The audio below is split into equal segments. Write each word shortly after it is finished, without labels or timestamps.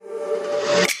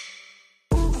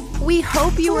We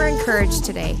hope you were encouraged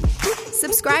today.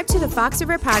 Subscribe to the Fox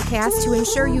River Podcast to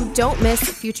ensure you don't miss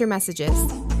future messages.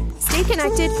 Stay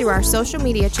connected through our social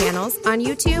media channels on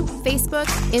YouTube, Facebook,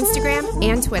 Instagram,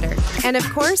 and Twitter. And of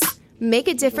course, make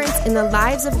a difference in the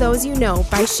lives of those you know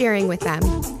by sharing with them.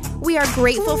 We are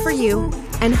grateful for you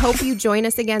and hope you join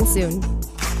us again soon.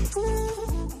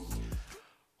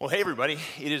 Well, hey, everybody.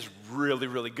 It is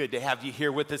really good to have you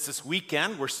here with us this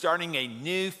weekend. We're starting a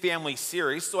new family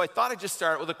series, so I thought I'd just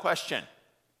start with a question.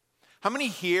 How many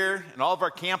here in all of our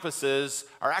campuses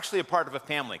are actually a part of a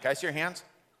family? Can I see your hands?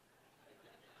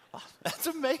 Oh, that's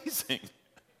amazing.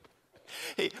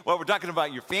 Hey, well, we're talking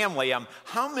about your family.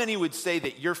 How many would say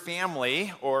that your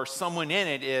family or someone in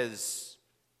it is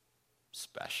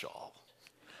special?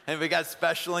 And we got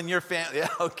special in your family? Yeah,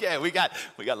 okay, we got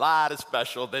a lot of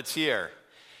special that's here.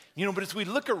 You know, but as we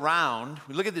look around,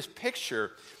 we look at this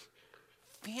picture,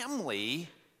 family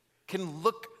can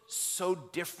look so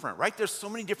different, right? There's so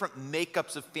many different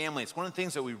makeups of family. It's one of the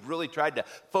things that we really tried to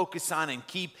focus on and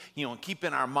keep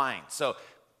in our mind. So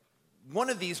one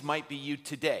of these might be you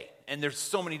today, and there's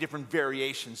so many different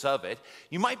variations of it.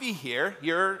 You might be here,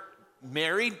 you're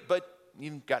married, but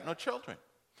you've got no children.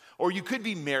 Or you could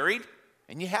be married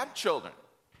and you have children,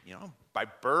 by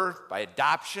birth, by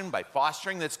adoption, by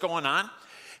fostering that's going on.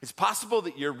 It's possible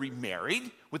that you're remarried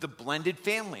with a blended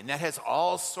family, and that has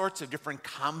all sorts of different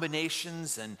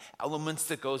combinations and elements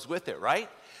that goes with it, right?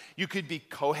 You could be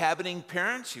cohabiting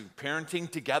parents, you're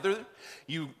parenting together.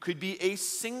 You could be a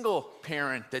single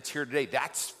parent that's here today.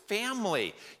 That's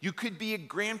family. You could be a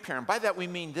grandparent. By that we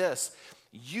mean this.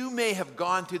 You may have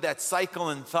gone through that cycle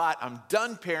and thought, I'm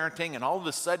done parenting, and all of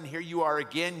a sudden here you are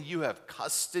again. You have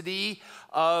custody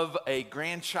of a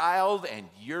grandchild, and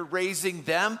you're raising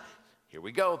them. Here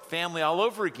we go, family all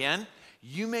over again.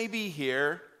 You may be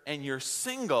here and you're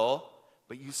single,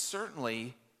 but you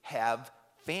certainly have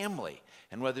family.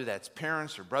 And whether that's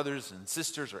parents or brothers and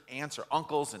sisters or aunts or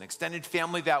uncles and extended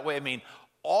family that way,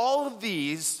 all of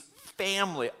these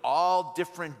family, all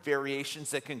different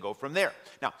variations that can go from there.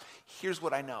 Now, here's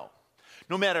what I know.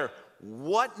 No matter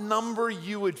what number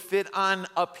you would fit on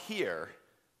up here,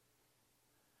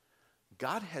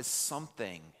 God has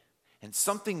something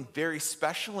very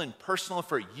special and personal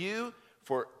for you,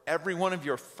 for every one of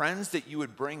your friends that you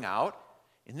would bring out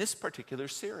in this particular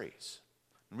series.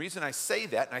 The reason I say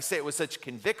that, and I say it with such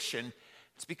conviction,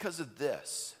 it's because of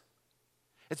this.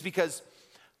 It's because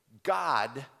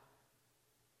God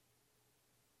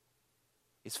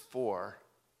is for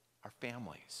our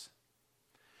families.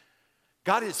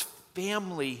 God is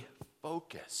family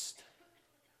focused.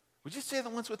 Would you say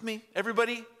that once with me,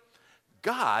 everybody?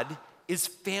 God is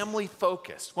family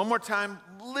focused. One more time,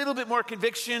 a little bit more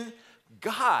conviction.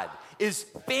 God is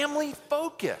family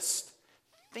focused.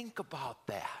 Think about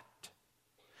that.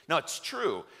 Now, it's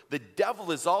true. The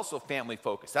devil is also family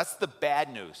focused. That's the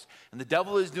bad news. And the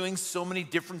devil is doing so many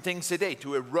different things today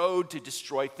to erode, to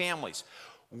destroy families.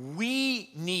 We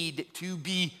need to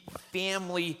be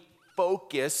family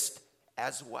focused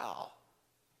as well.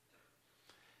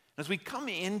 As we come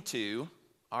into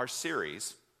our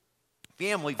series,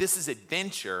 family, this is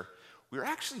adventure. We're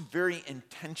actually very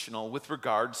intentional with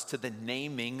regards to the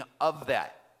naming of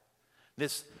that,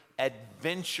 this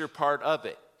adventure part of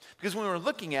it. Because when we're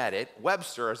looking at it,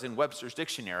 Webster, as in Webster's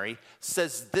dictionary,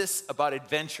 says this about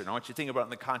adventure. And I want you to think about it in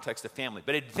the context of family.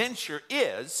 But adventure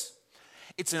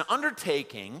it's an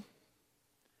undertaking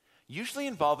usually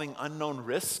involving unknown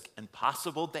risk and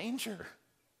possible danger.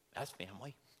 That's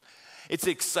family. It's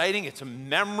exciting, it's a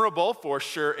memorable, for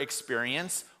sure,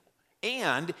 experience.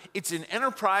 And it's an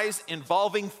enterprise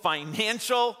involving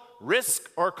financial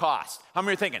risk or cost. How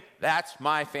many are thinking, that's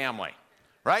my family,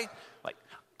 right? Like,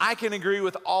 I can agree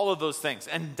with all of those things.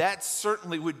 And that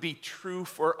certainly would be true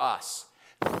for us.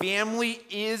 Family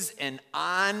is an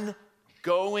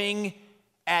ongoing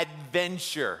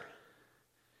adventure.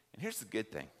 And here's the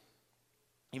good thing.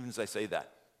 Even as I say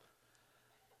that,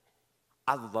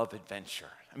 I love adventure.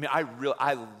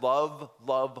 I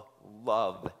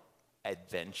love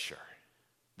adventure.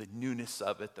 The newness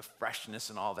of it, the freshness,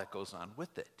 and all that goes on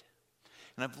with it.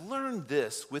 And I've learned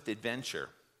this with adventure,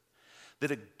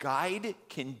 that a guide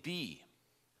can be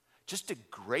just a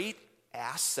great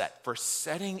asset for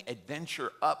setting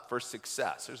adventure up for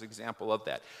success. There's an example of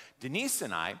that. Denise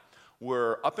and I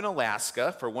were up in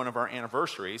Alaska for one of our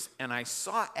anniversaries, and I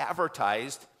saw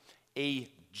advertised a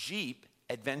Jeep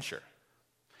adventure.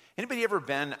 Anybody ever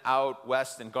been out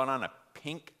west and gone on a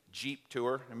pink Jeep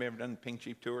tour? Anybody ever done pink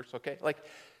Jeep tours? Okay,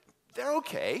 they're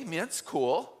okay. It's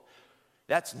cool.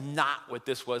 That's not what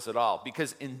this was at all.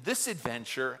 Because in this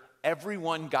adventure,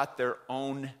 everyone got their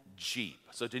own Jeep.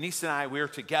 So Denise and I, we're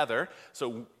together.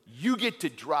 So you get to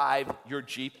drive your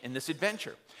Jeep in this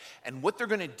adventure. And what they're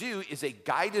going to do is a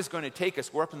guide is going to take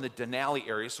us. We're up in the Denali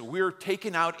area, so we're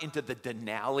taken out into the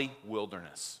Denali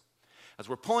wilderness. As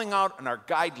we're pulling out and our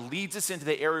guide leads us into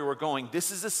the area we're going, this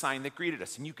is a sign that greeted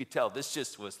us. And you could tell this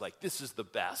just was like, this is the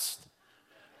best.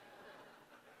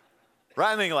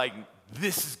 Right? I mean, like,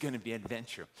 this is going to be an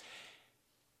adventure.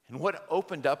 And what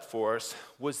opened up for us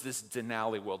was this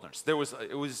Denali wilderness.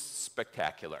 It was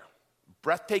spectacular.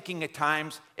 Breathtaking at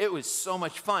times. It was so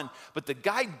much fun. But the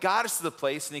guide got us to the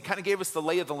place, and he kind of gave us the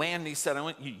lay of the land, and he said,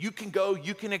 you can go,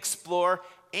 you can explore,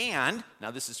 and,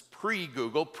 now this is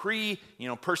pre-Google,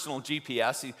 personal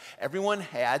GPS, everyone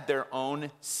had their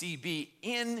own CB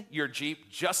in your Jeep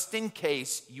just in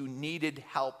case you needed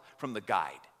help from the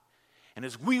guide. And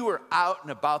as we were out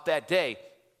and about that day,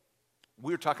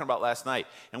 we were talking about last night,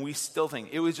 and we still think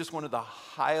it was just one of the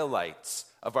highlights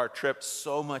of our trip.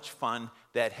 So much fun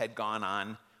that had gone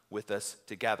on with us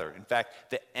together. In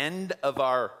fact, the end of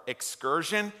our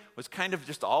excursion was kind of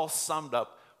just all summed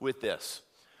up with this.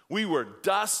 We were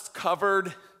dust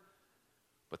covered,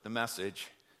 but the message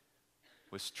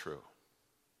was true.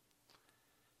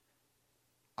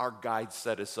 Our guide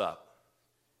set us up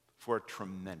for a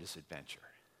tremendous adventure.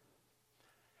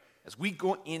 As we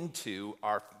go into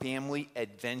our family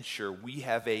adventure, we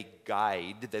have a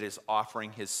guide that is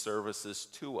offering his services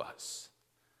to us.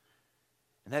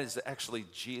 And that is actually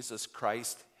Jesus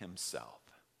Christ himself.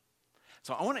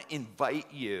 So I want to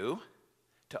invite you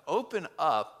to open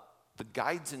up the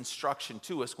guide's instruction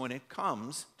to us when it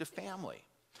comes to family.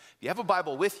 If you have a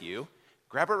Bible with you,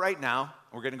 grab it right now.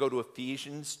 We're going to go to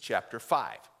Ephesians chapter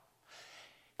 5.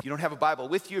 If you don't have a Bible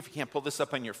with you, if you can't pull this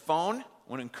up on your phone, I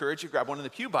want to encourage you to grab one of the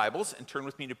pew Bibles and turn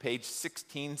with me to page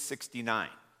 1669.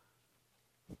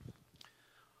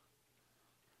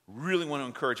 Really want to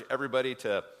encourage everybody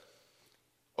to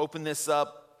open this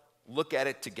up, look at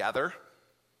it together.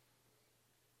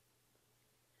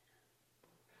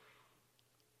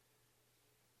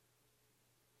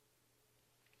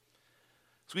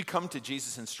 So we come to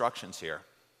Jesus' instructions here.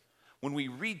 When we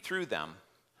read through them,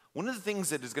 one of the things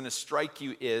that is going to strike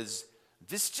you is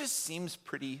this just seems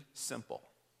pretty simple.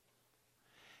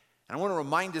 And I want to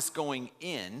remind us going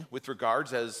in with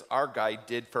regards, as our guide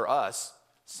did for us,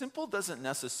 simple doesn't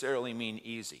necessarily mean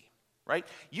easy, right?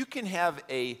 You can have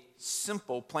a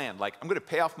simple plan, like I'm going to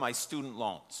pay off my student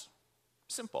loans.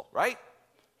 Simple, right?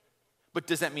 But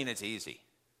does that mean it's easy?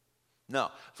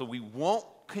 No. So we won't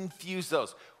confuse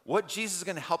those. What Jesus is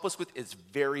going to help us with is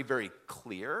very, very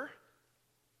clear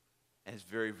and is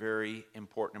very, very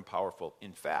important and powerful.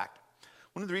 In fact,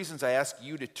 one of the reasons I ask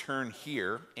you to turn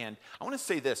here, and I want to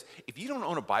say this, if you don't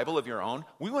own a Bible of your own,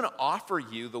 we want to offer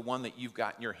you the one that you've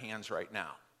got in your hands right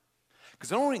now.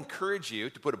 Because I want to encourage you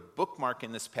to put a bookmark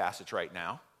in this passage right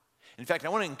now. In fact, I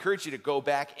want to encourage you to go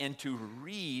back and to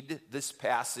read this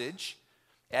passage,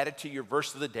 add it to your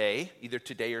verse of the day, either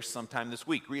today or sometime this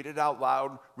week. Read it out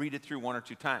loud, read it through one or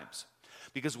two times.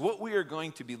 Because what we are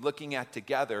going to be looking at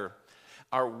together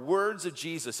are words of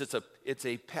Jesus. It's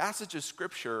a passage of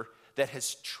Scripture that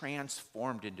has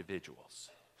transformed individuals.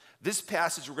 This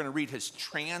passage we're going to read has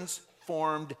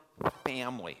transformed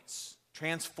families,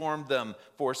 transformed them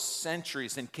for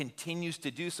centuries, and continues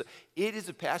to do so. It is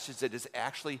a passage that has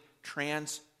actually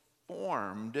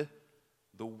transformed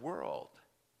the world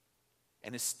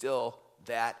and is still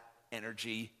that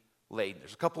energy laden.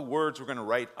 There's a couple words we're going to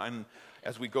write on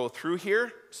as we go through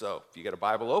here. So if you got a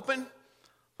Bible open,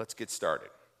 let's get started.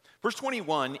 Verse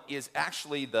 21 is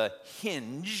actually the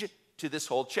hinge to this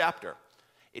whole chapter.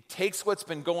 It takes what's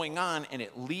been going on and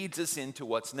it leads us into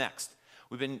what's next.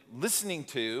 We've been listening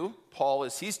to Paul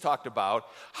as he's talked about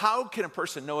how can a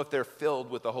person know if they're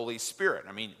filled with the Holy Spirit?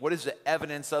 I mean, what is the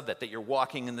evidence of that you're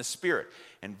walking in the Spirit?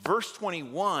 And verse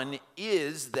 21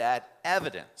 is that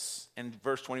evidence. And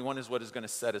verse 21 is what is going to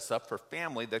set us up for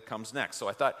family that comes next. So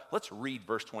I thought, let's read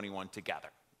verse 21 together,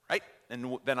 right?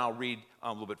 And then I'll read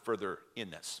a little bit further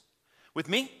in this. With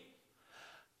me?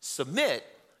 Submit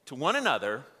to one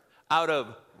another out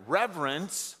of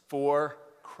reverence for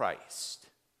Christ.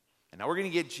 And now we're going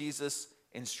to get Jesus'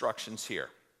 instructions here.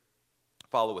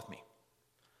 Follow with me.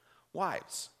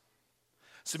 Wives,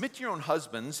 submit to your own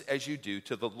husbands as you do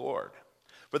to the Lord.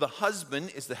 For the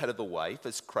husband is the head of the wife,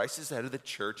 as Christ is the head of the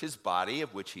church, his body,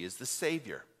 of which he is the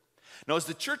Savior. Now, as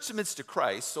the church submits to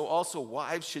Christ, so also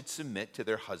wives should submit to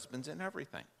their husbands in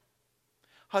everything.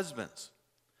 Husbands,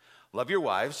 love your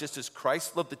wives just as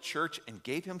Christ loved the church and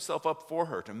gave himself up for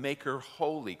her to make her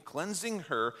holy, cleansing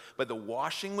her by the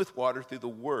washing with water through the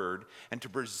word, and to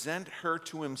present her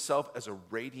to himself as a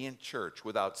radiant church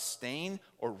without stain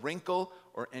or wrinkle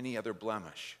or any other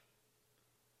blemish.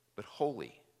 but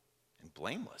holy and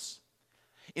blameless.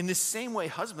 In the same way,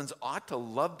 husbands ought to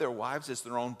love their wives as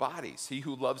their own bodies. He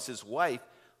who loves his wife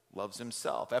loves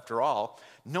himself. After all,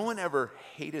 no one ever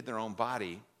hated their own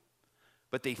body,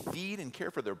 but they feed and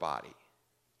care for their body,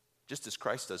 just as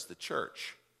Christ does the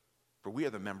church, for we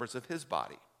are the members of his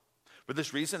body. For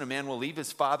this reason, a man will leave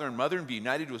his father and mother and be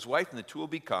united to his wife, and the two will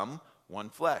become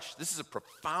one flesh. This is a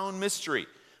profound mystery,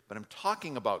 but I'm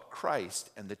talking about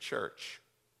Christ and the church.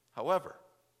 However,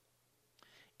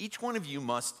 each one of you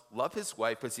must love his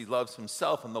wife as he loves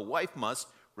himself, and the wife must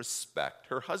respect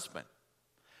her husband.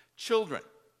 Children,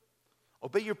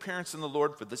 obey your parents in the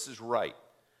Lord, for this is right.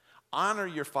 Honor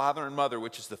your father and mother,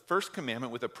 which is the first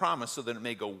commandment, with a promise so that it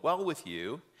may go well with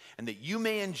you and that you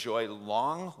may enjoy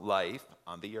long life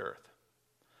on the earth.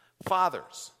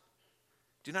 Fathers,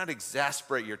 do not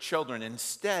exasperate your children.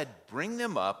 Instead, bring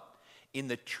them up in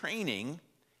the training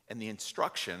and the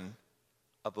instruction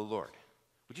of the Lord.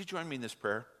 Would you join me in this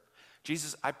prayer?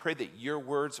 Jesus, I pray that your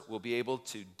words will be able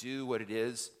to do what it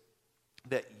is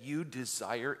that you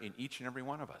desire in each and every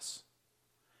one of us.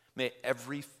 May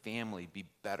every family be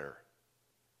better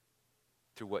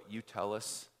through what you tell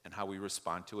us and how we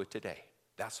respond to it today.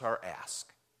 That's our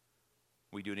ask.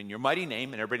 We do it in your mighty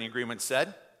name, and everybody in agreement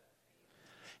said?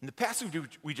 In the passage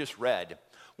we just read,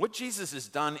 what Jesus has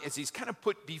done is he's kind of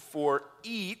put before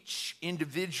each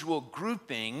individual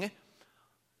grouping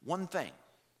one thing.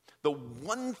 The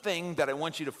one thing that I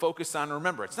want you to focus on,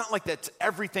 remember, it's not like that's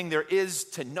everything there is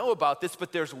to know about this,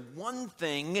 but there's one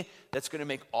thing that's going to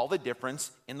make all the difference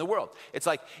in the world. It's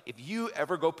like if you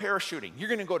ever go parachuting, you're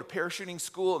going to go to parachuting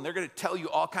school and they're going to tell you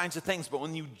all kinds of things, but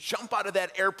when you jump out of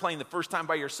that airplane the first time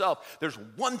by yourself, there's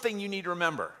one thing you need to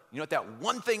remember. You know what that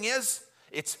one thing is?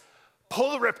 It's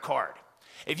pull the ripcord.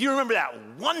 If you remember that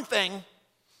one thing,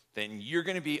 then you're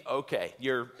going to be okay.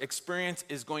 Your experience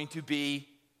is going to be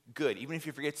good, even if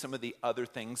you forget some of the other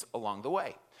things along the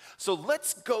way. So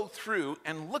let's go through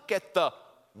and look at the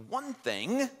one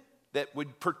thing that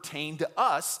would pertain to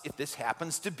us if this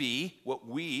happens to be what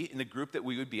we, in the group that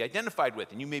we would be identified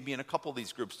with. And you may be in a couple of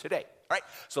these groups today. All right,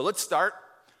 so let's start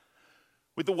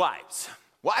with the wives.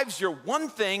 Wives, your one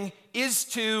thing is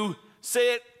to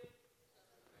say it.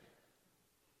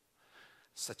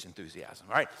 Such enthusiasm.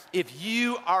 All right, if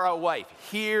you are a wife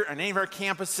here on any of our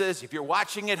campuses, if you're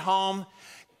watching at home,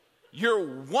 your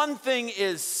one thing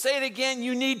is, say it again,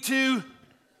 you need to.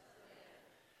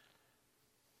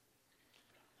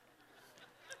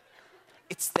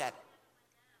 It's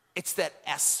that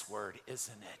S word,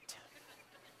 isn't it?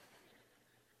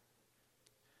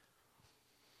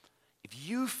 If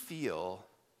you feel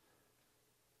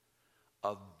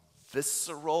a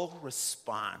visceral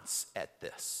response at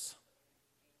this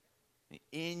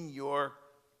in your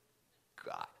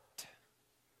gut,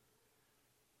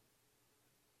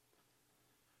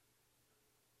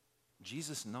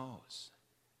 Jesus knows.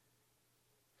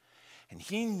 And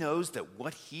he knows that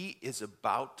what he is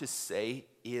about to say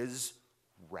is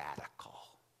radical.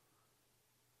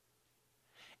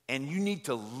 And you need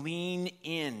to lean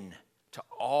in to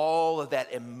all of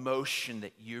that emotion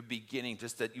that you're beginning,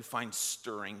 just that you find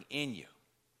stirring in you.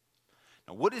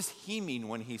 Now, what does he mean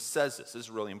when he says this? This is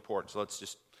really important. So let's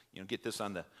just get this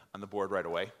on the board right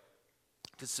away.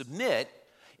 To submit,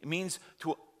 it means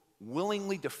to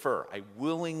willingly defer. I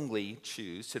willingly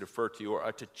choose to defer to you,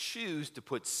 or to choose to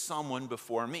put someone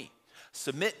before me.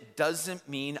 Submit doesn't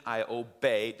mean I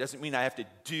obey. It doesn't mean I have to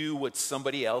do what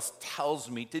somebody else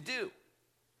tells me to do.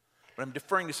 But I'm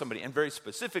deferring to somebody. And very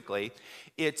specifically,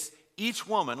 it's each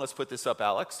woman, let's put this up,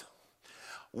 Alex.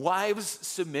 Wives,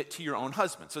 submit to your own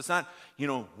husband. So it's not,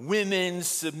 women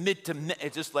submit to men.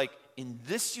 It's just like, in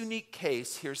this unique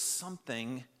case, here's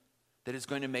something that is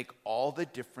going to make all the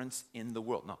difference in the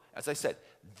world. Now, as I said,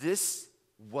 this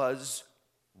was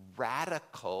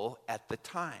radical at the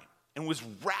time. And was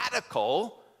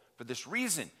radical for this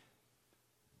reason.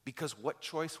 Because what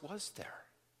choice was there?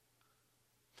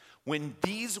 When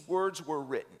these words were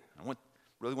written, I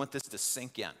really want this to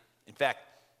sink in. In fact,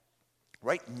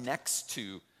 right next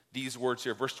to these words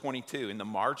here, verse 22, in the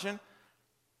margin,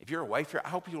 if you're a wife here, I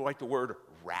hope you write the word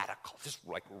radical. Just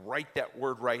write that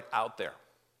word right out there.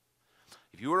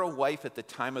 If you were a wife at the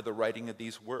time of the writing of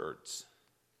these words,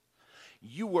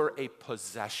 you were a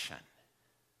possession.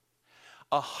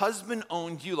 A husband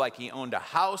owned you like he owned a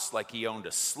house, like he owned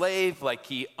a slave, like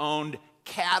he owned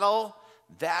cattle.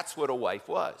 That's what a wife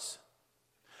was.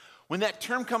 When that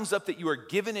term comes up that you are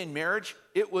given in marriage,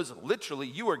 it was literally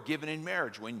you are given in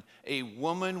marriage. When a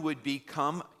woman would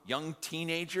become a young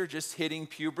teenager, just hitting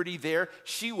puberty there,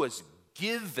 she was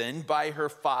given by her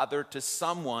father to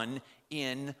someone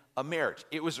in a marriage.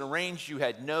 It was arranged. You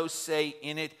had no say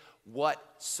in it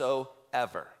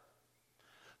whatsoever.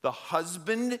 The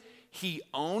husband, he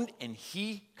owned and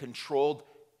he controlled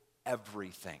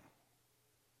everything.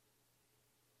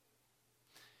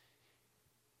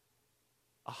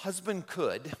 A husband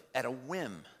could, at a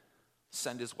whim,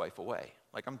 send his wife away.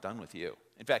 Like, I'm done with you.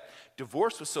 In fact,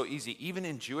 divorce was so easy, even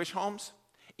in Jewish homes,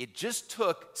 it just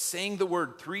took saying the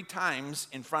word 3 times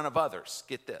in front of others.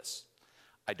 Get this.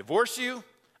 I divorce you,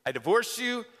 I divorce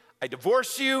you, I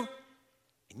divorce you,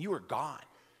 and you were gone.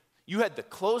 You had the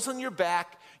clothes on your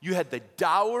back. You had the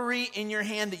dowry in your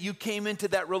hand that you came into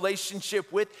that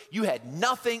relationship with. You had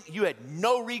nothing. You had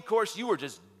no recourse. You were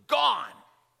just gone.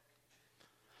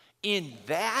 In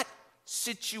that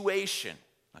situation,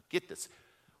 now get this,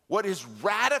 what is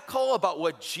radical about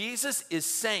what Jesus is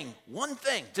saying, one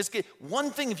thing, just get one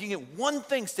thing, if you get one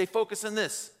thing, stay focused on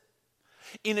this.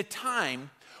 In a time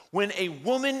when a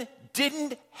woman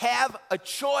didn't have a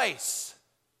choice,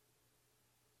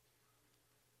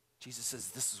 Jesus says,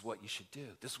 this is what you should do.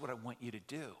 This is what I want you to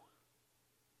do.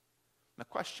 Now,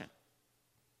 question,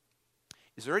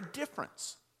 is there a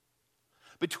difference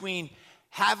between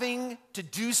having to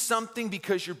do something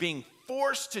because you're being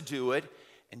forced to do it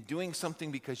and doing something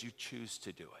because you choose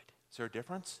to do it? Is there a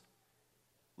difference?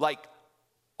 Like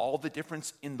all the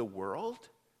difference in the world?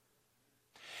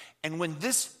 And when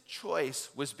this choice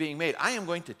was being made, I am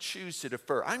going to choose to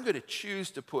defer. I'm going to choose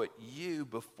to put you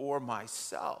before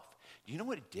myself. Do you know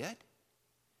what it did?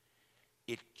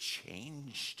 It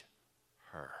changed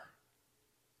her.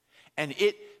 And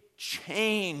it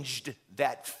changed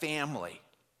that family.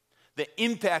 The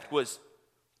impact was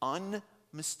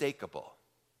unmistakable.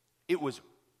 It was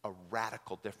a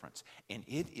radical difference. And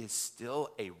it is still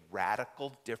a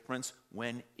radical difference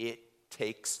when it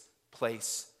takes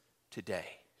place today.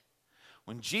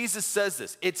 When Jesus says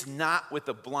this, it's not with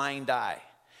a blind eye.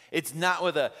 It's not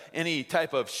with any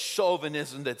type of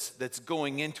chauvinism that's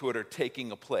going into it or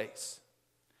taking a place.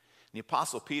 And the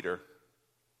Apostle Peter,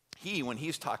 when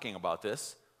he's talking about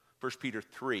this, 1 Peter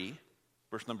 3,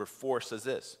 verse number 4 says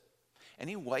this,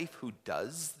 any wife who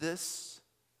does this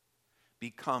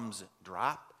becomes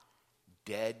drop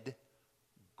dead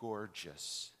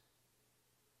gorgeous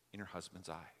in her husband's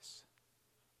eyes.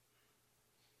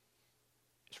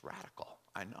 It's radical,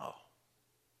 I know.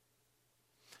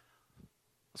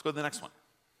 Let's go to the next one.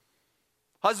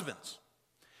 Husbands.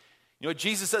 You know what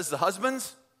Jesus says to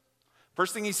husbands?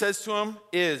 First thing he says to them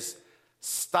is,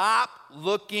 stop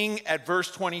looking at verse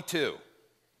 22.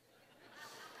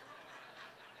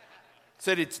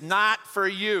 Said it's not for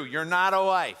you. You're not a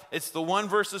wife. It's the one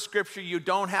verse of scripture you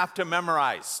don't have to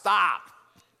memorize. Stop.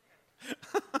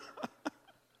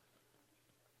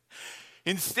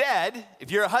 Instead,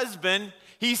 if you're a husband,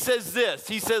 he says this.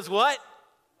 He says what?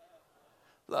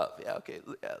 Love. Yeah, okay.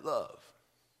 Yeah, love.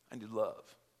 I need love.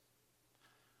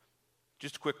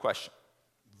 Just a quick question.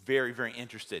 Very, very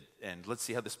interested, and let's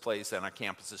see how this plays on our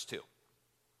campuses too.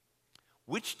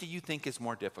 Which do you think is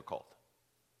more difficult?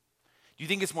 Do you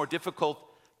think it's more difficult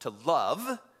to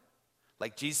love,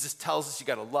 like Jesus tells us you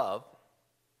got to love,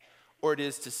 or it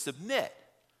is to submit,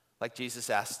 like Jesus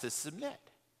asks to submit?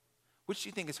 Which do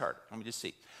you think is harder? Let me just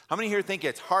see. How many here think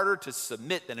it's harder to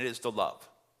submit than it is to love?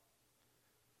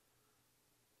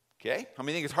 Okay? How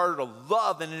many think it's harder to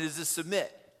love than it is to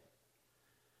submit?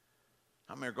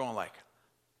 How many are going like,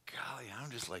 golly,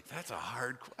 I'm just like, that's a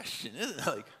hard question, isn't it?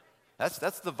 Like,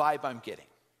 that's the vibe I'm getting.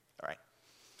 All right.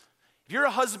 If you're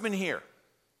a husband here,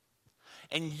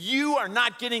 and you are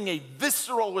not getting a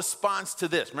visceral response to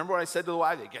this. Remember what I said to the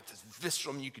wife? They get this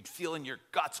visceral, and you can feel in your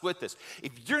guts with this.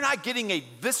 If you're not getting a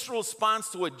visceral response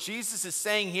to what Jesus is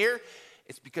saying here,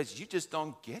 it's because you just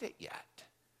don't get it yet.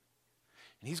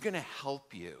 And he's going to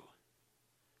help you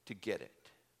to get it.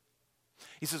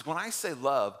 He says, when I say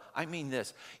love, I mean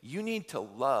this. You need to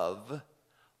love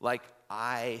like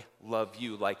I love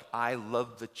you, like I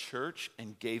love the church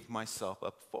and gave myself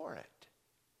up for it.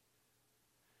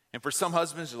 And for some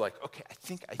husbands, they're like, okay, I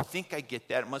think I get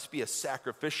that. It must be a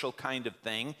sacrificial kind of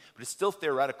thing, but it's still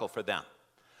theoretical for them.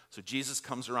 So Jesus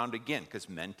comes around again, because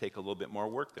men take a little bit more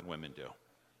work than women do.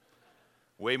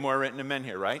 Way more written to men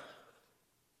here, right?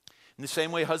 In the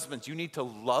same way, husbands, you need to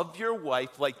love your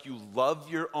wife like you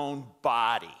love your own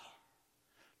body.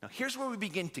 Now, here's where we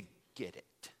begin to get it.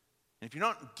 And if you're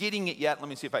not getting it yet, let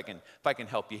me see if I can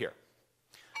help you here.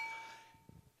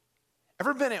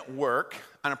 Ever been at work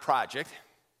on a project?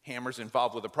 Hammer's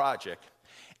involved with a project.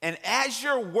 And as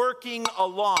you're working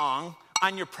along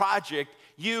on your project,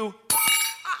 you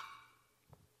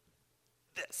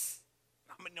this.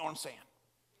 I know what I'm saying.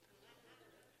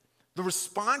 The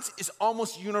response is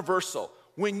almost universal.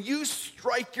 When you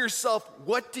strike yourself,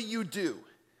 what do?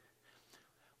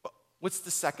 What's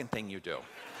the second thing you do?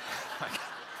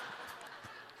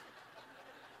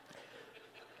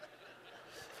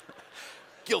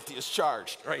 Guilty as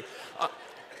charged, right?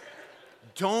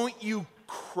 Don't you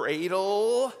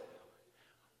cradle?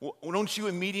 Don't you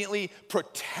immediately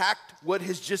protect what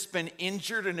has just been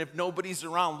injured, and if nobody's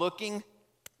around looking?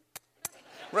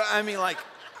 Right? I mean, like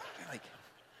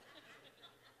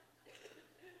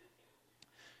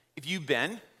if you've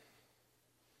been,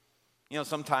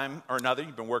 sometime or another,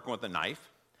 you've been working with a knife,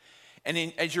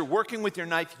 and as you're working with your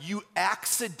knife, you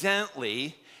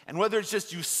accidentally, and whether it's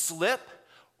just you slip,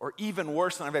 or even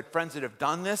worse, and I've had friends that have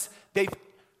done this, they've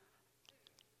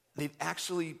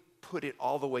actually put it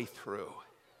all the way through.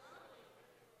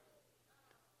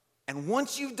 And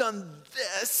once you've done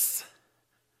this,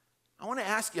 I want to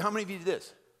ask you, how many of you did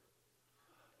this?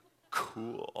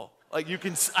 Cool. Like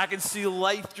I can see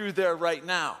light through there right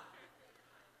now.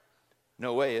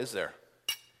 No way, is there?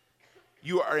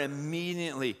 You are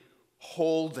immediately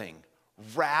holding,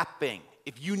 wrapping.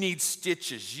 If you need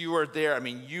stitches, you are there. I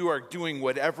mean, you are doing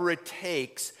whatever it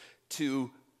takes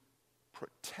to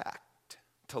protect,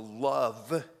 to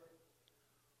love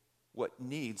what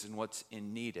needs and what's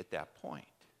in need at that point.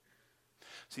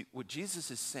 See, what Jesus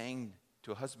is saying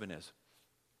to a husband is,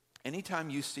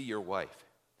 anytime you see your wife,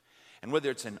 and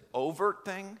whether it's an overt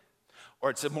thing or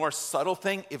it's a more subtle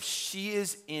thing, if she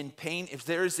is in pain, if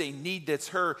there is a need that's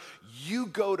her, you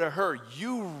go to her.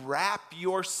 You wrap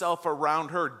yourself around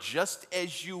her just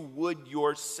as you would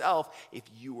yourself if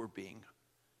you were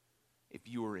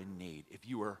in need, if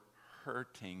you were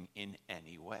hurting in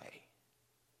any way.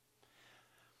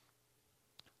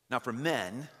 Now for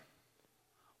men,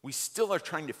 we still are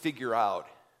trying to figure out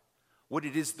what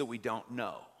it is that we don't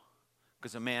know.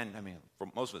 Because for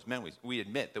most of us men, we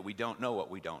admit that we don't know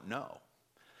what we don't know.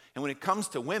 And when it comes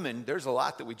to women, there's a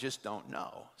lot that we just don't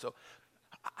know. So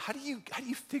how do you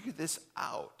figure this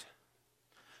out?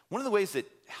 One of the ways that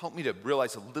helped me to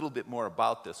realize a little bit more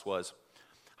about this was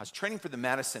I was training for the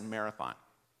Madison Marathon.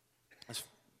 This was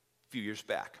a few years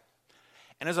back.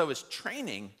 And as I was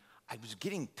training, I was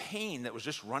getting pain that was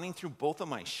just running through both of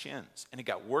my shins. And it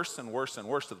got worse and worse and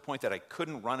worse to the point that I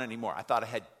couldn't run anymore. I thought I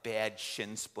had bad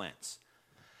shin splints.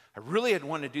 I really had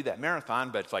wanted to do that marathon,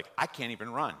 but it's like, I can't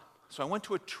even run. So I went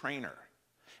to a trainer,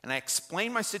 and I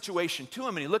explained my situation to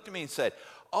him, and he looked at me and said,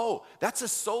 "Oh, that's a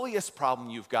soleus problem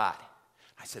you've got."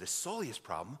 I said, "A soleus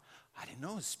problem? I didn't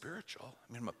know it was spiritual.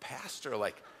 I'm a pastor,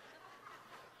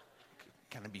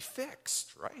 can it be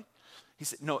fixed, right?" He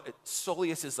said, "No,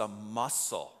 soleus is a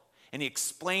muscle." And he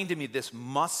explained to me this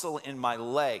muscle in my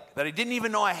leg that I didn't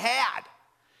even know I had.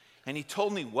 And he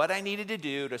told me what I needed to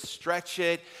do to stretch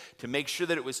it, to make sure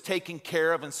that it was taken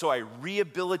care of. And so I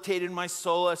rehabilitated my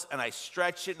soleus, and I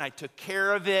stretched it, and I took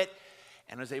care of it,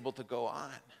 and I was able to go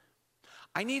on.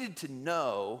 I needed to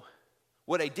know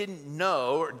what I didn't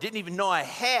know or didn't even know I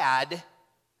had,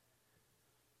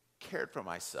 cared for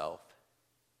myself,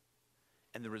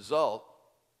 and the result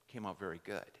came out very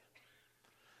good.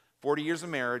 40 years of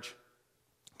marriage,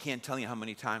 can't tell you how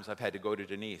many times I've had to go to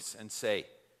Denise and say,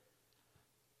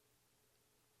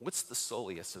 "What's the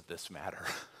soleus of this matter?"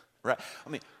 Right?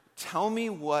 Tell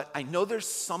me what, I know there's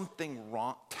something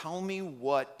wrong. Tell me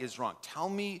what is wrong. Tell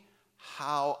me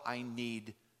how I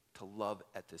need to love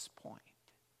at this point.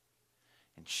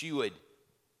 And she would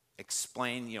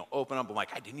explain, open up. I'm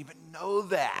like, I didn't even know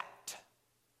that.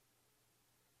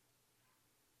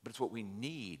 But it's what we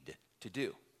need to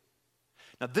do.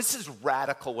 Now, this is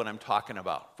radical what I'm talking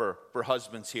about for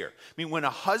husbands here. When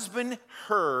a husband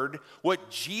heard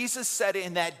what Jesus said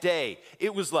in that day,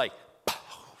 it was like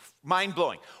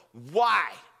mind-blowing.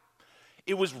 Why?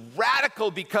 It was radical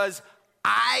because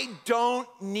I don't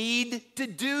need to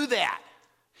do that.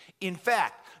 In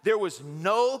fact, there was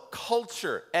no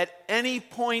culture at any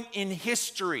point in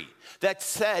history that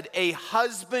said a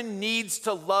husband needs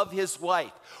to love his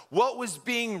wife. What was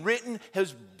being written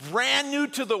is brand new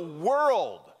to the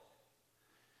world.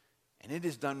 And it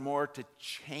has done more to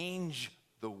change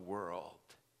the world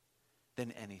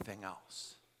than anything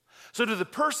else. So to the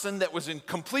person that was in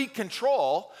complete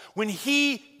control, when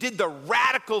he did the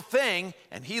radical thing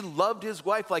and he loved his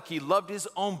wife like he loved his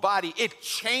own body, it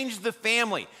changed the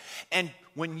family. And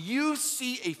when you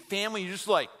see a family, you're just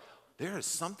like, there is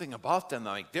something about them.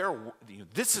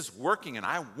 This is working and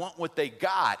I want what they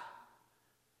got.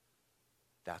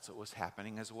 That's what was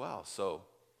happening as well. So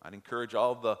I'd encourage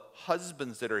all the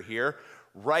husbands that are here,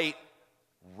 write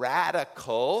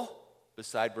radical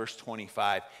beside verse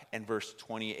 25 and verse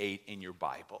 28 in your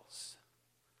Bibles.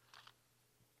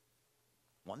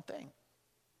 One thing.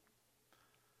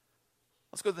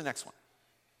 Let's go to the next one.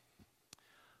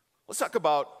 Let's talk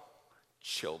about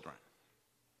children.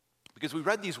 Because we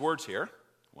read these words here.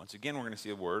 Once again, we're going to see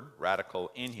the word radical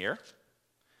in here.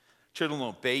 Children,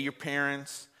 obey your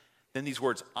parents. Then these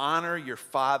words, honor your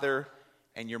father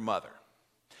and your mother.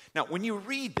 Now, when you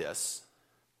read this,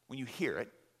 when you hear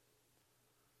it,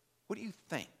 what do you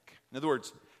think? In other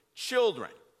words, children,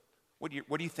 what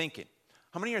are you thinking?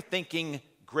 How many are thinking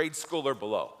grade school or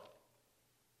below?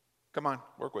 Come on,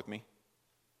 work with me.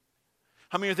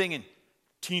 How many are thinking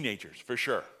teenagers, for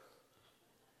sure?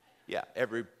 Yeah,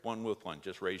 everyone with one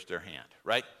just raised their hand,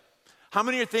 right? How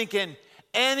many are thinking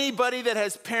anybody that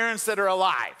has parents that are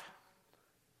alive?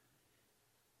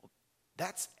 Well,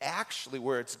 that's actually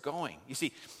where it's going. You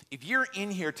see, if you're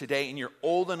in here today and you're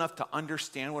old enough to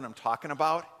understand what I'm talking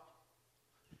about,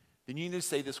 then you need to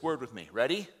say this word with me.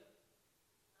 Ready?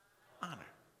 Honor.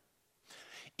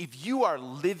 If you are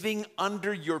living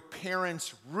under your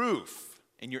parents' roof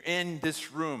and you're in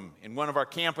this room in one of our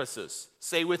campuses,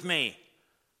 say with me,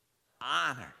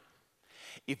 honor.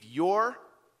 If your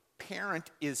parent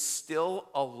is still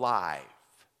alive,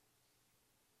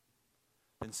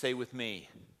 then say with me,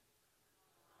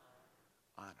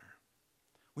 honor.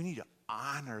 We need to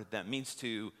honor them. It means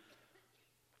to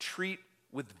treat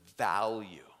with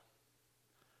value.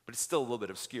 But it's still a little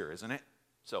bit obscure, isn't it?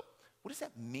 So, what does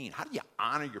that mean? How do you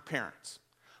honor your parents?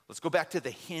 Let's go back to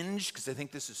the hinge, because I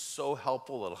think this is so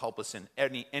helpful. It'll help us in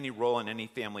any role in any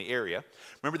family area.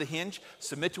 Remember the hinge?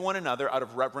 Submit to one another out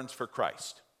of reverence for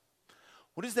Christ.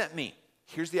 What does that mean?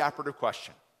 Here's the operative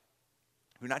question.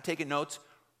 If you're not taking notes,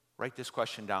 write this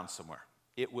question down somewhere.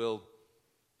 It will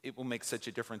make such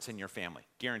a difference in your family.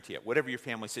 Guarantee it, whatever your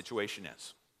family situation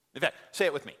is. In fact, say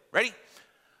it with me. Ready?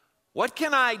 What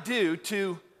can I do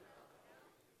to...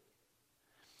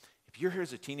 If you're here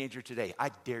as a teenager today,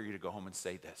 I dare you to go home and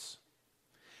say this.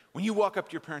 When you walk up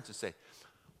to your parents and say,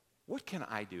 what can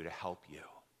I do to help you?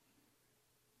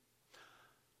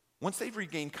 Once they've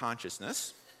regained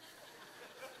consciousness,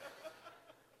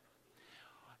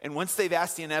 and once they've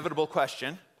asked the inevitable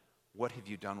question, what have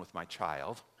you done with my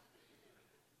child?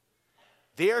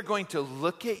 They are going to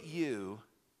look at you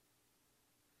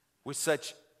with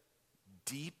such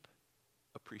deep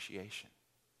appreciation.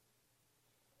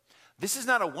 This is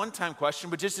not a one-time question,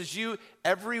 but just as you,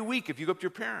 every week, if you go up to your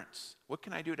parents, what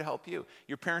can I do to help you?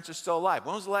 Your parents are still alive.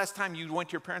 When was the last time you went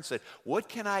to your parents and said, what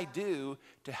can I do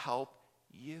to help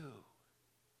you?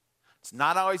 It's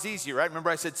not always easy, right? Remember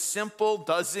I said simple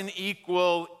doesn't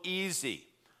equal easy.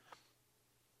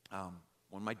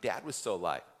 When my dad was still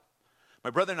alive,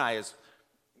 my brother and I,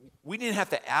 we didn't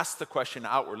have to ask the question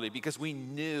outwardly because we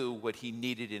knew what he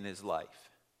needed in his life.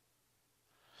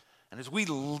 And as we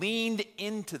leaned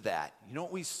into that, you know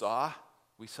what we saw?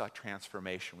 We saw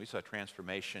transformation. We saw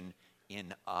transformation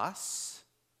in us.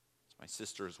 It's my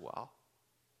sister as well.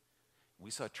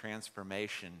 We saw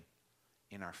transformation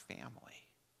in our family.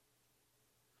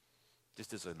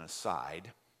 Just as an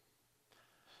aside,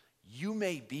 you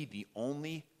may be the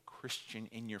only Christian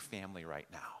in your family right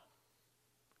now.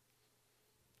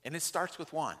 And it starts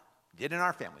with one. It did in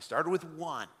our family. Started with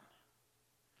one.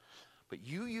 But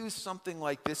you use something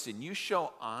like this and you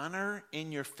show honor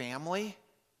in your family,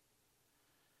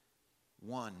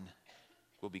 one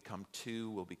will become two,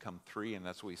 will become three, and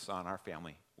that's what we saw in our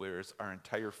family, whereas our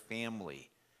entire family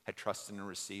had trusted and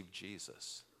received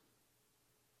Jesus.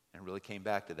 And it really came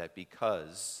back to that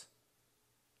because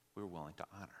we were willing to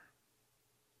honor.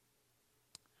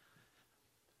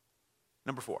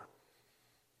 Number 4.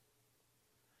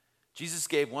 Jesus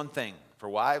gave one thing for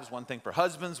wives, one thing for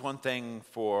husbands, one thing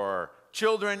for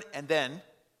children, and then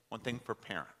one thing for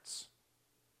parents.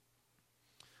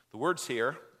 The words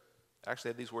here, I actually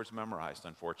had these words memorized,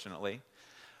 unfortunately.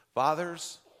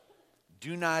 Fathers,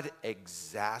 do not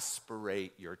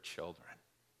exasperate your children.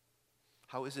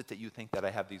 How is it that you think that I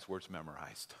have these words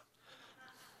memorized?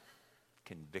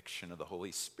 Conviction of the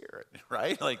Holy Spirit,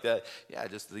 right? Like that. Yeah,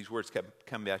 just these words kept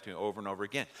coming back to me over and over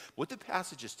again. What the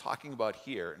passage is talking about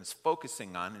here and is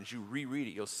focusing on, as you reread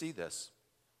it, you'll see this.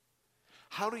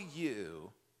 How do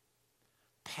you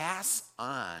pass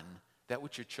on that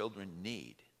which your children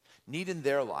need in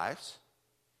their lives?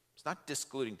 It's not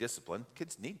discluding discipline.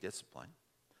 Kids need discipline.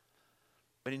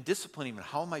 But in disciplining them,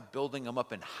 how am I building them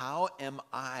up and how am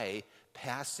I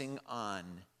passing on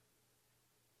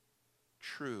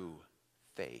true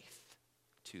faith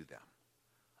to them?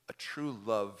 A true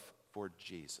love for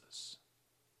Jesus.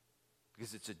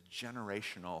 Because it's a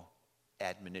generational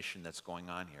admonition that's going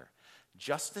on here.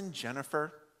 Justin,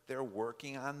 Jennifer, they're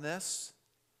working on this.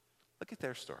 Look at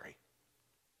their story.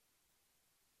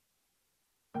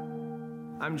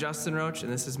 I'm Justin Roach,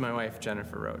 and this is my wife,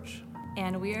 Jennifer Roach.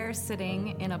 And we are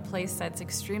sitting in a place that's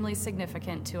extremely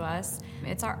significant to us.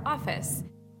 It's our office.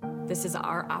 this is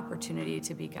our opportunity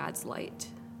to be God's light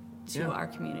to our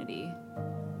community.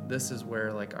 This is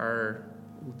where like our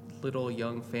little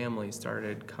young family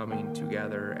started coming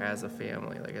together as a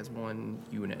family, like as one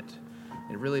unit.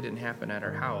 It really didn't happen at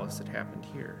our house, it happened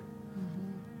here.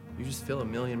 You just feel a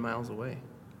million miles away.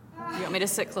 You want me to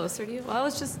sit closer to you? Well, I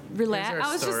was just relaxed.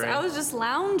 I was just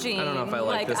lounging. I don't know if I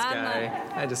like this guy.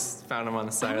 I just found him on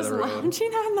the side of the road. I was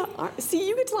lounging on the arm. See,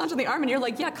 you get to lounge on the arm, and you're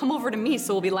like, yeah, come over to me,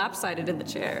 so we'll be lopsided in the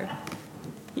chair.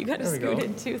 You got to scoot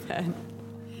in too, then.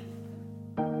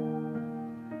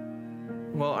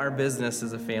 Well, our business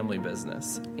is a family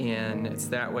business, and it's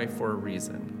that way for a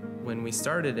reason. When we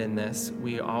started in this,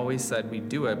 we always said we'd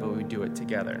do it, but we'd do it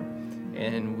together.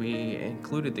 And we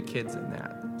included the kids in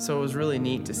that. So it was really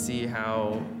neat to see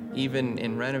how even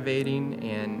in renovating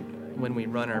and when we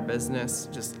run our business,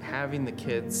 just having the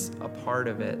kids a part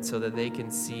of it so that they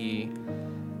can see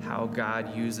how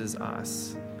God uses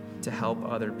us to help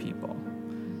other people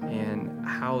and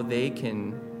how they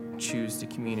can choose to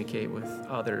communicate with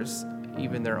others,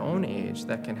 even their own age,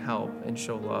 that can help and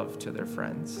show love to their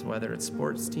friends, whether it's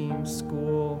sports teams,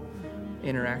 school,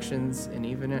 interactions, and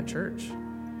even at church.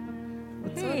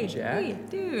 What's up, Jack? Hey,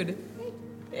 dude.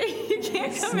 Hey, you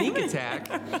can't come Sneak in. attack.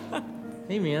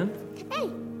 Hey, man. Hey.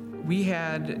 We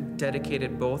had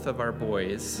dedicated both of our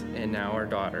boys and now our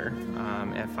daughter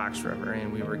at Fox River,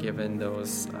 and we were given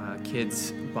those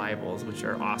kids' Bibles, which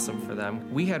are awesome for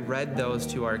them. We had read those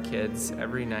to our kids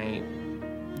every night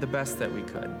the best that we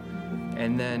could.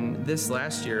 And then this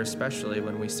last year, especially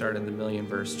when we started the Million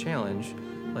Verse Challenge,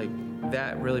 like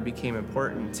that really became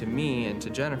important to me and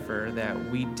to Jennifer, that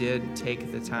we did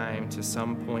take the time to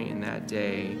some point in that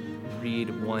day read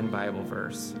one Bible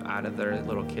verse out of their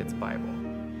little kid's Bible.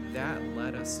 That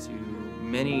led us to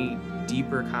many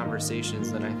deeper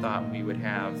conversations than I thought we would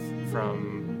have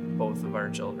from both of our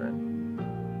children.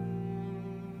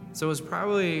 So it was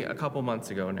probably a couple months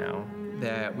ago now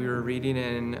that we were reading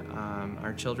in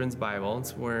our children's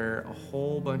Bibles where a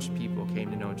whole bunch of people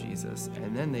came to know Jesus,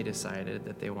 and then they decided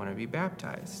that they want to be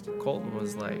baptized. Colton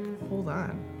was like, hold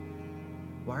on,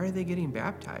 why are they getting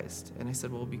baptized? And I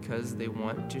said, well, because they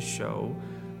want to show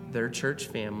their church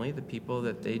family, the people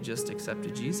that they just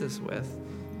accepted Jesus with,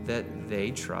 that they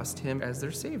trust him as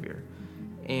their Savior.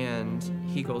 And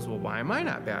he goes, well, why am I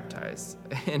not baptized?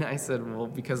 And I said, well,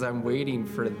 because I'm waiting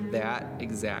for that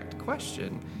exact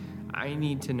question. I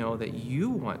need to know that you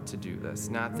want to do this,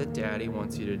 not that daddy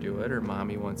wants you to do it or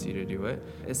mommy wants you to do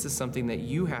it. This is something that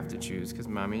you have to choose because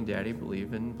mommy and daddy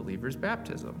believe in believers'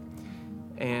 baptism.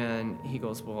 And he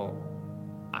goes, well,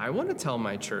 I want to tell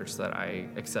my church that I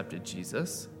accepted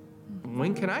Jesus.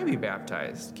 When can I be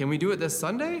baptized? Can we do it this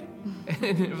Sunday?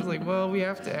 And it was like, well, we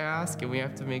have to ask and we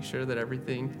have to make sure that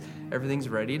everything's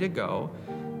ready to go.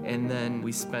 And then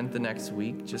we spent the next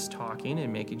week just talking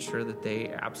and making sure that they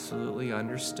absolutely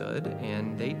understood,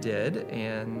 and they did,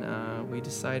 and we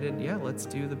decided, yeah, let's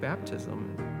do the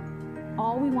baptism.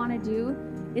 All we want to do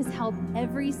is help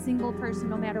every single person,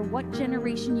 no matter what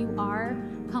generation you are,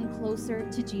 come closer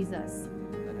to Jesus.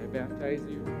 And I baptize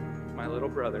you, my little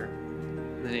brother,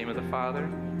 in the name of the Father,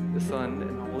 the Son,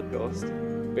 and the Holy Ghost,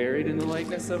 buried in the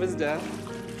likeness of his death,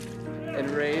 and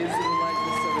raised in the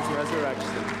likeness of his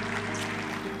resurrection.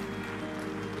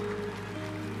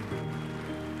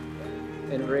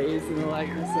 And raised in the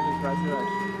likeness of his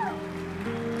resurrection.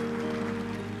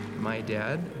 My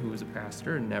dad, who was a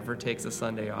pastor and never takes a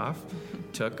Sunday off,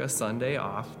 took a Sunday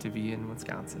off to be in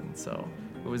Wisconsin. So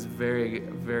it was a very,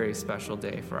 very special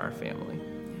day for our family.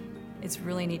 It's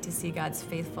really neat to see God's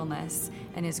faithfulness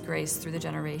and his grace through the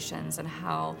generations and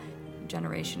how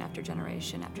generation after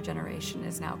generation after generation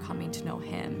is now coming to know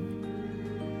him.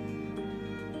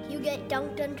 You get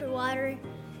dunked underwater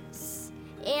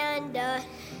and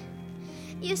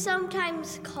you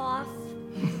sometimes cough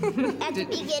at the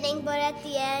beginning, but at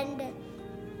the end,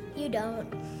 you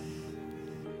don't.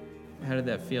 How did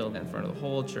that feel in front of the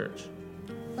whole church?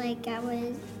 My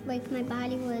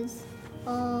body was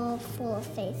all full of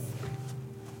faith.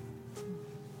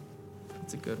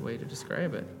 That's a good way to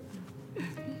describe it.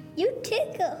 Who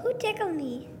tickled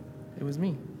me? It was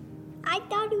me. I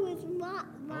thought it was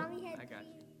Mommy had I got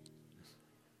you.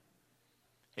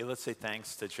 Hey, let's say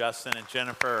thanks to Justin and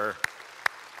Jennifer.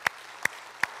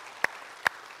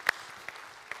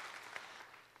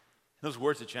 Those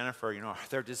words of Jennifer,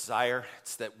 their desire,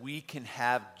 it's that we can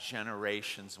have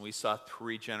generations. And we saw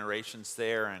 3 generations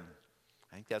there, and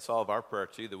I think that's all of our prayer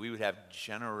too, that we would have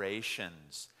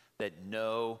generations that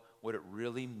know what it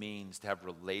really means to have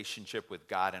relationship with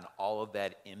God and all of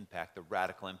that impact, the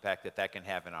radical impact that can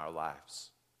have in our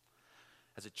lives.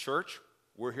 As a church,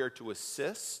 we're here to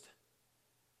assist,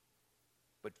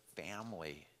 but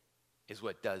family is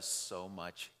what does so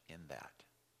much in that.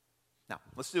 Now,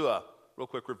 let's do a real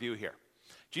quick review here.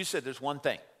 Jesus said there's one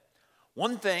thing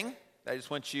that I just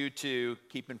want you to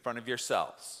keep in front of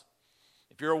yourselves.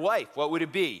 If you're a wife, what would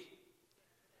it be?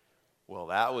 Well,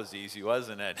 that was easy,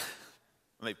 wasn't it?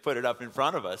 When they put it up in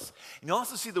front of us. And you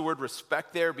also see the word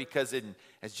respect there because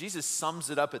as Jesus sums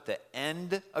it up at the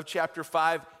end of chapter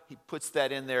 5, he puts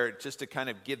that in there just to kind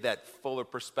of give that fuller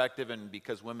perspective, and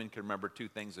because women can remember two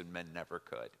things and men never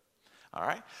could. All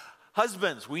right?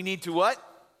 Husbands, we need to what?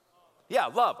 Yeah,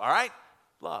 love, all right?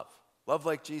 Love. Love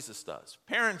like Jesus does.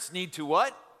 Parents need to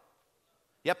what?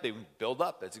 Yep, they build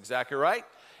up. That's exactly right.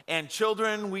 And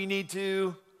children, we need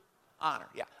to honor.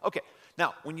 Yeah, okay.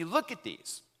 Now, when you look at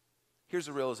these, here's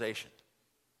a realization.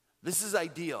 This is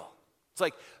ideal. It's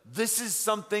like this is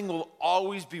something we'll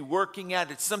always be working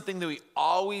at. It's something that we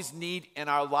always need in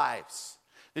our lives.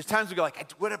 There's times we go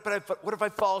like, what if I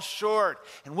fall short?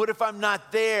 And what if I'm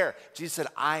not there? Jesus said,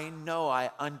 I know, I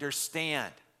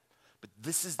understand. But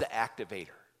this is the activator.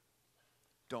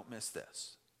 Don't miss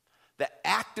this. The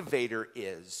activator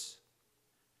is,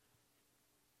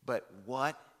 but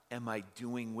what am I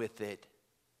doing with it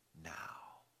now?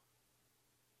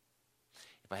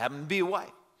 If I happen to be a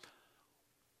wife,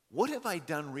 what have I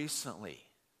done recently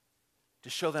to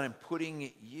show that I'm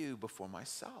putting you before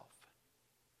myself?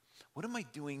 What am I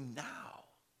doing now?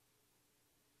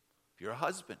 If you're a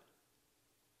husband,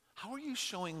 how are you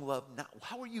showing love now?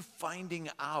 How are you finding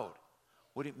out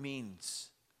what it means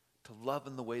to love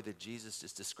in the way that Jesus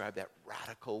just described, that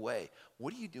radical way?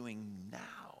 What are you doing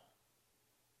now?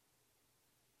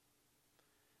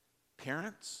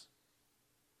 Parents,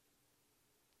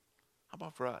 how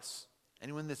about for us?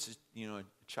 Anyone that's a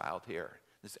child here?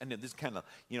 This kind of,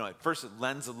 at first it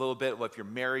lends a little bit, well, if you're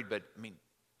married, but I mean,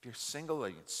 if you're single,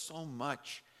 it's so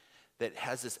much that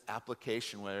has this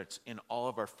application, whether it's in all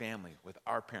of our family, with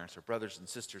our parents, our brothers and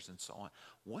sisters, and so on.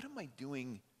 What am I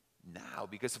doing now?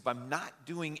 Because if I'm not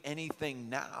doing anything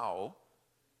now,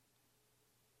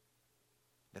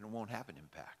 then it won't have an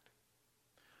impact.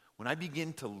 When I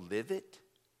begin to live it,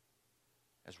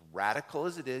 as radical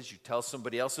as it is, you tell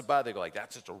somebody else about it, they go like,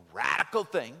 that's such a radical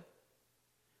thing.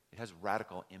 It has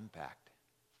radical impact.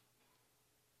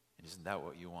 And isn't that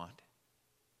what you want?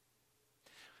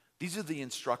 These are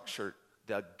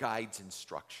the guide's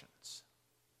instructions.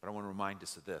 But I want to remind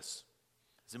us of this.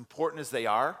 As important as they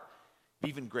are,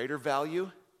 even greater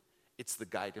value, it's the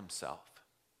guide himself.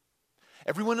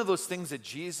 Every one of those things that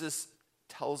Jesus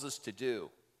tells us to do,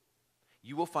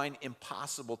 you will find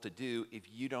impossible to do if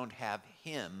you don't have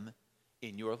him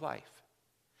in your life.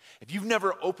 If you've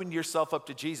never opened yourself up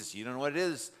to Jesus, you don't know what it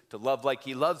is to love like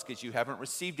he loves because you haven't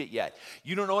received it yet.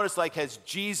 You don't know what it's like as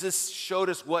Jesus showed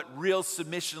us what real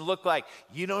submission looked like.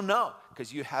 You don't know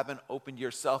because you haven't opened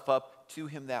yourself up to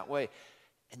him that way.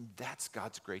 And that's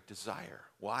God's great desire.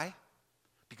 Why?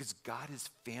 Because God is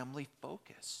family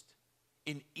focused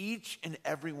in each and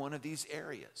every one of these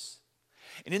areas.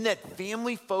 And in that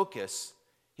family focus,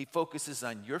 he focuses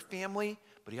on your family,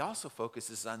 but he also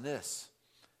focuses on this,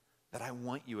 that I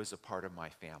want you as a part of my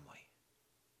family.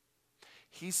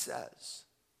 He says,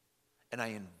 and I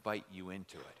invite you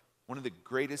into it. One of the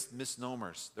greatest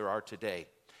misnomers there are today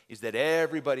is that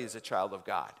everybody is a child of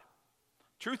God.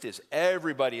 Truth is,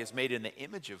 everybody is made in the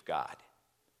image of God.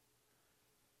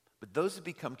 But those who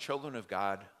become children of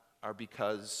God are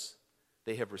because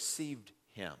they have received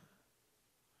him.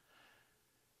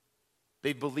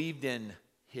 They believed in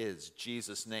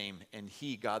Jesus' name, and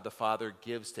he, God the Father,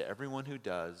 gives to everyone who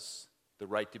does the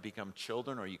right to become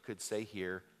children, or you could say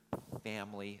here,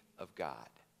 family of God.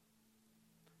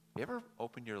 Have you ever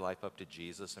opened your life up to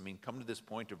Jesus? I mean, come to this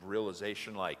point of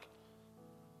realization like,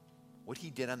 what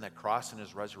he did on that cross and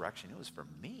his resurrection, it was for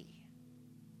me.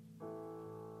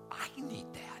 I need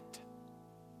that.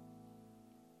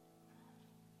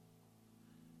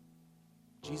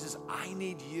 Jesus, I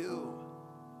need you.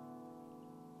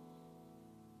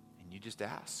 And you just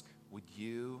ask, would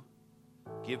you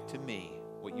give to me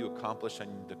what you accomplished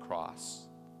on the cross?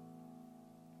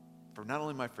 For not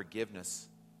only my forgiveness,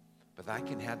 but that I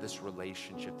can have this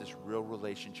relationship, this real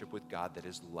relationship with God that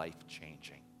is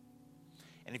life-changing.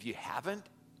 And if you haven't,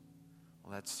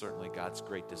 well, that's certainly God's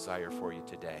great desire for you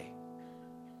today.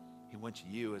 He wants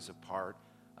you as a part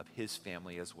of his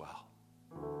family as well.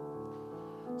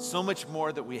 So much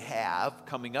more that we have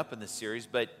coming up in this series,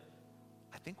 but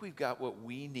I think we've got what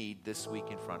we need this week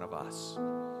in front of us.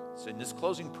 So in this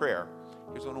closing prayer,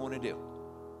 here's what I want to do.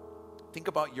 Think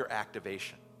about your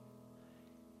activation.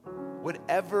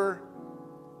 Whatever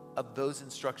of those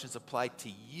instructions apply to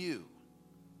you,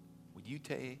 would you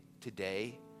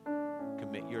today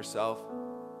commit yourself,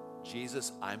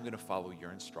 Jesus, I'm going to follow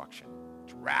your instruction.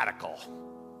 It's radical.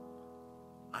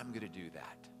 I'm going to do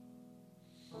that.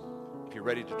 If you're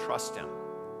ready to trust him,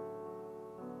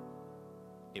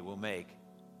 it will make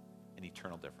an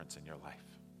eternal difference in your life.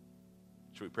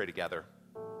 Should we pray together?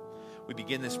 We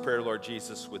begin this prayer, Lord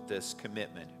Jesus, with this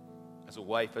commitment as a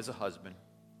wife, as a husband,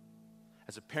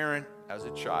 as a parent, as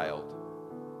a child,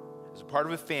 as a part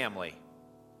of a family.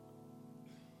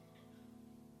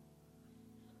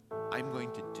 I'm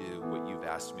going to do what you've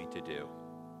asked me to do.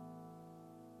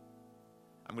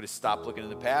 I'm going to stop looking in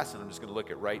the past and I'm just going to look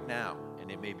at right now.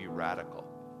 And it may be radical,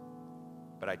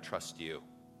 but I trust you.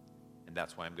 And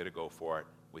that's why I'm going to go for it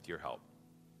with your help.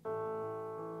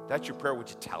 If that's your prayer, would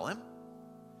you tell him?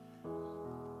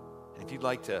 And if you'd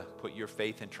like to put your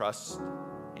faith and trust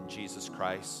in Jesus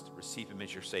Christ, receive him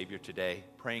as your Savior today,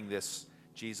 praying this,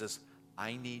 Jesus,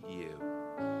 I need you.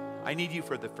 I need you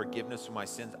for the forgiveness of my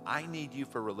sins. I need you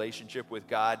for relationship with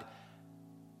God.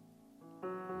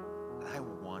 And I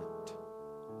want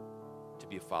to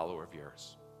be a follower of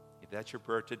yours. If that's your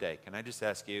prayer today, can I just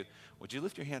ask you, would you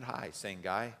lift your hand high saying,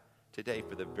 Guy, today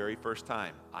for the very first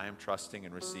time, I am trusting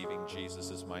and receiving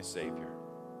Jesus as my Savior.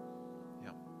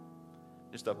 Yeah.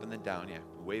 Just up and then down, yeah.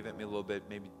 Wave at me a little bit,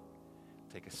 maybe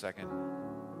take a second.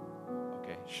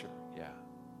 Okay, sure, yeah.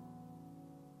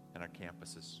 And our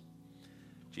campuses.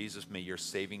 Jesus, may your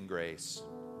saving grace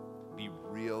be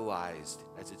realized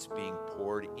as it's being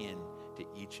poured in to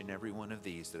each and every one of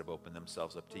these that have opened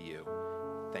themselves up to you.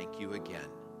 Thank you again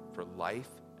for life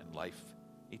and life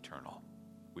eternal.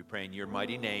 We pray in your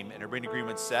mighty name. And everybody in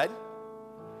agreement said,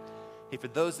 hey, for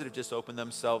those that have just opened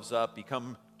themselves up,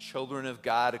 become children of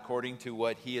God according to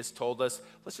what he has told us,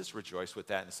 let's just rejoice with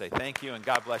that and say thank you and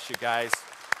God bless you guys.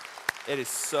 It is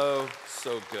so,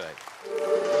 so good.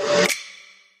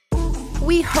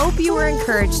 We hope you were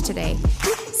encouraged today.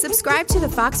 Subscribe to the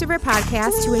Fox River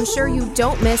Podcast to ensure you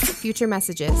don't miss future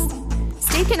messages.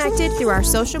 Stay connected through our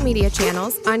social media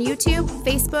channels on YouTube,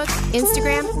 Facebook,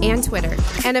 Instagram, and Twitter.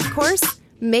 And of course,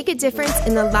 make a difference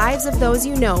in the lives of those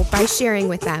you know by sharing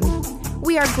with them.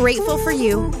 We are grateful for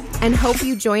you and hope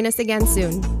you join us again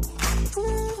soon.